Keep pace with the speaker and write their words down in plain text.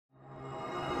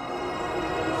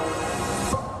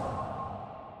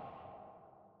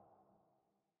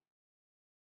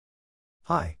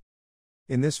Hi.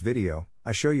 In this video,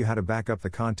 I show you how to back up the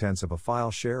contents of a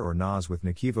file share or NAS with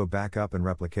NAKIVO Backup and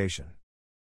Replication.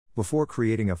 Before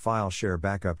creating a file share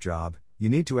backup job, you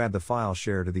need to add the file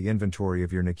share to the inventory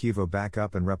of your NAKIVO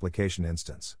Backup and Replication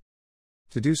instance.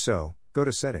 To do so, go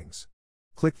to Settings.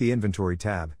 Click the Inventory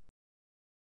tab.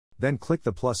 Then click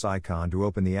the plus icon to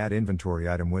open the Add Inventory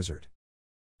Item wizard.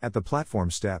 At the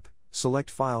Platform step, select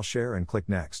File Share and click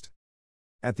Next.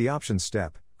 At the Options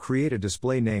step, create a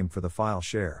display name for the file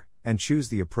share, and choose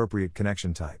the appropriate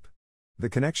connection type. The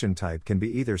connection type can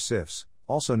be either CIFS,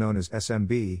 also known as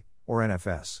SMB, or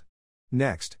NFS.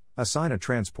 Next, assign a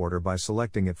transporter by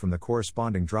selecting it from the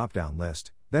corresponding drop-down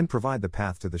list, then provide the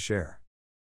path to the share.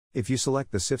 If you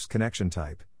select the CIFS connection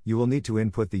type, you will need to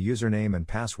input the username and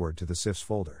password to the CIFS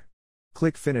folder.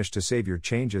 Click Finish to save your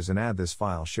changes and add this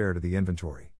file share to the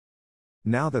inventory.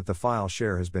 Now that the file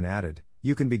share has been added,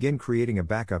 you can begin creating a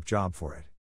backup job for it.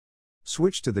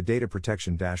 Switch to the Data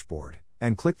Protection dashboard,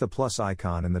 and click the plus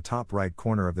icon in the top right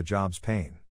corner of the Jobs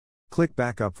pane. Click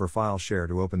Backup for File Share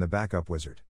to open the Backup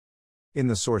wizard. In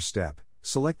the Source step,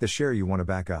 select the share you want to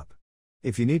back up.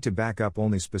 If you need to back up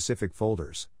only specific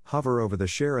folders, hover over the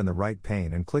share in the right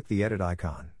pane and click the Edit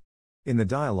icon. In the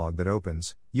dialog that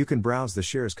opens, you can browse the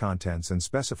share's contents and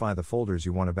specify the folders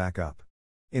you want to back up.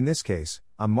 In this case,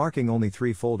 I'm marking only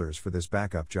 3 folders for this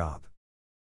backup job.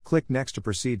 Click Next to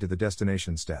proceed to the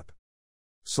Destination step.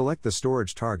 Select the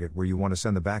storage target where you want to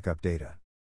send the backup data.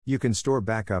 You can store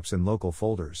backups in local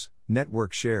folders,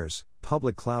 network shares,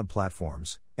 public cloud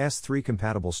platforms, S3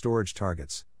 compatible storage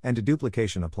targets, and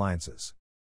deduplication appliances.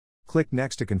 Click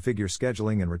Next to configure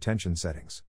scheduling and retention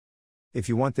settings. If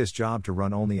you want this job to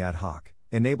run only ad hoc,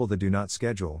 enable the Do Not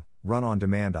Schedule, Run on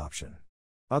Demand option.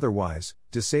 Otherwise,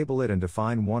 disable it and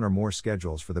define one or more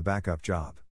schedules for the backup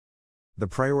job. The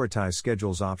Prioritize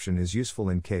Schedules option is useful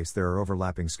in case there are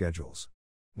overlapping schedules.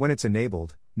 When it's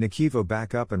enabled, NAKIVO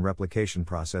Backup and Replication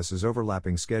processes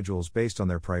overlapping schedules based on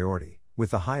their priority,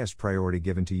 with the highest priority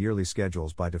given to yearly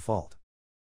schedules by default.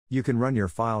 You can run your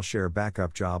file share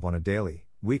backup job on a daily,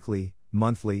 weekly,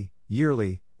 monthly,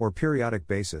 yearly, or periodic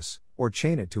basis, or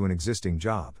chain it to an existing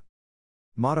job.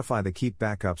 Modify the Keep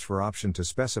Backups for option to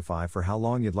specify for how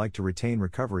long you'd like to retain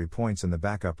recovery points in the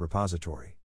backup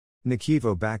repository.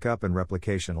 NAKIVO Backup and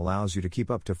Replication allows you to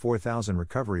keep up to 4,000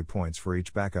 recovery points for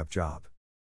each backup job.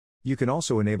 You can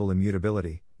also enable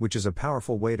immutability, which is a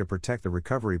powerful way to protect the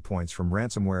recovery points from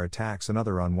ransomware attacks and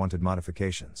other unwanted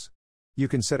modifications. You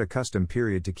can set a custom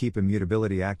period to keep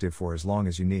immutability active for as long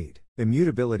as you need.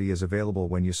 Immutability is available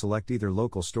when you select either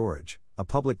local storage, a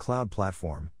public cloud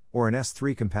platform, or an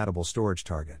S3 compatible storage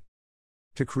target.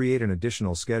 To create an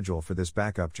additional schedule for this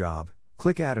backup job,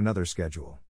 click Add Another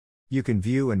Schedule. You can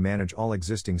view and manage all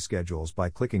existing schedules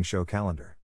by clicking Show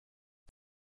Calendar.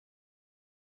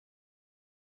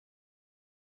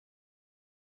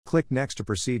 Click Next to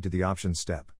proceed to the Options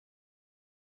step.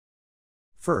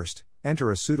 First, enter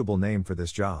a suitable name for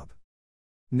this job.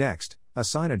 Next,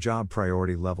 assign a job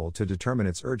priority level to determine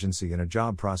its urgency in a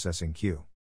job processing queue.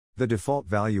 The default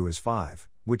value is 5,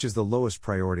 which is the lowest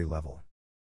priority level.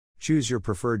 Choose your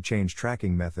preferred change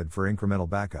tracking method for incremental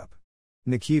backup.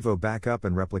 NAKIVO Backup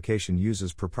and Replication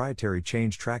uses proprietary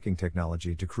change tracking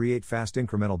technology to create fast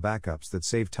incremental backups that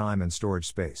save time and storage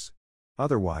space.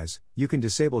 Otherwise, you can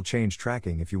disable change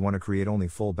tracking if you want to create only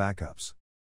full backups.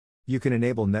 You can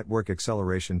enable network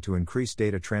acceleration to increase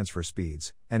data transfer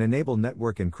speeds, and enable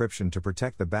network encryption to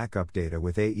protect the backup data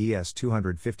with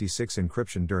AES-256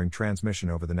 encryption during transmission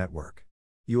over the network.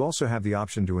 You also have the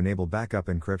option to enable backup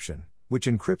encryption, which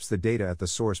encrypts the data at the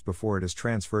source before it is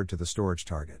transferred to the storage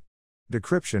target.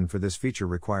 Decryption for this feature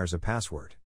requires a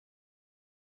password.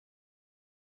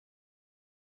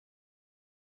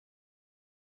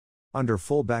 Under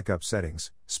Full Backup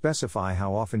Settings, specify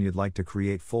how often you'd like to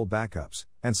create full backups,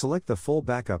 and select the full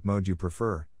backup mode you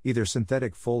prefer, either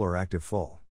synthetic full or active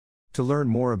full. To learn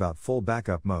more about full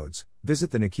backup modes,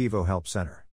 visit the NAKIVO Help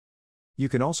Center. You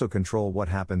can also control what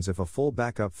happens if a full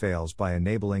backup fails by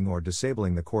enabling or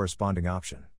disabling the corresponding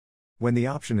option. When the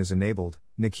option is enabled,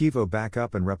 NAKIVO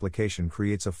Backup and Replication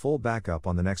creates a full backup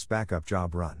on the next backup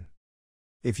job run.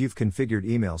 If you've configured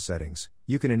email settings,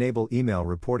 you can enable email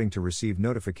reporting to receive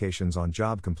notifications on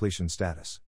job completion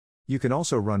status. You can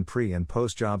also run pre- and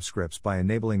post-job scripts by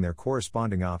enabling their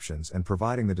corresponding options and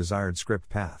providing the desired script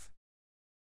path.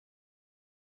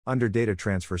 Under Data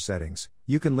Transfer Settings,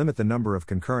 you can limit the number of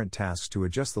concurrent tasks to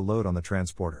adjust the load on the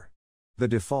transporter. The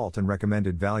default and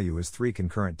recommended value is 3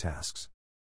 concurrent tasks.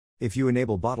 If you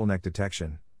enable bottleneck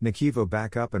detection, NAKIVO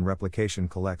Backup and Replication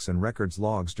collects and records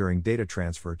logs during data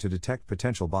transfer to detect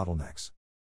potential bottlenecks.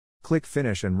 Click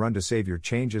Finish and Run to save your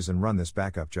changes and run this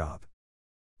backup job.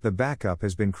 The backup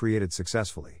has been created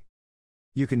successfully.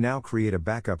 You can now create a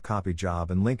backup copy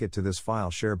job and link it to this file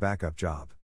share backup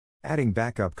job. Adding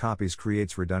backup copies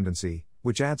creates redundancy,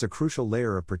 which adds a crucial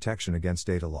layer of protection against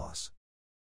data loss.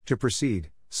 To proceed,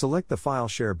 select the file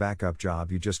share backup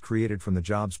job you just created from the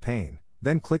Jobs pane,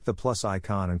 then click the plus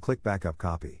icon and click Backup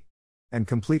Copy. And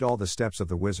complete all the steps of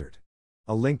the wizard.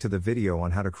 A link to the video on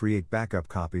how to create backup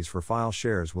copies for file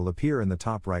shares will appear in the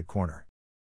top right corner.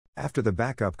 After the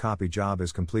backup copy job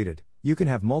is completed, you can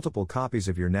have multiple copies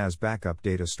of your NAS backup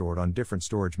data stored on different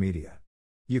storage media.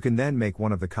 You can then make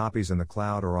one of the copies in the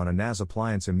cloud or on a NAS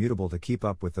appliance immutable to keep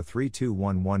up with the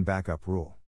 3211 backup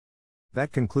rule.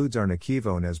 That concludes our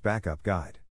NAKIVO NAS Backup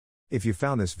guide. If you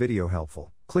found this video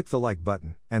helpful, click the like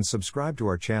button, and subscribe to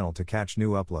our channel to catch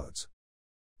new uploads.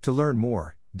 To learn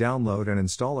more, download and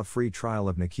install a free trial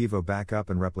of NAKIVO Backup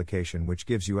and Replication, which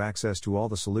gives you access to all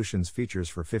the solution's features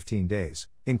for 15 days,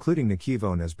 including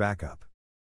NAKIVO NAS Backup.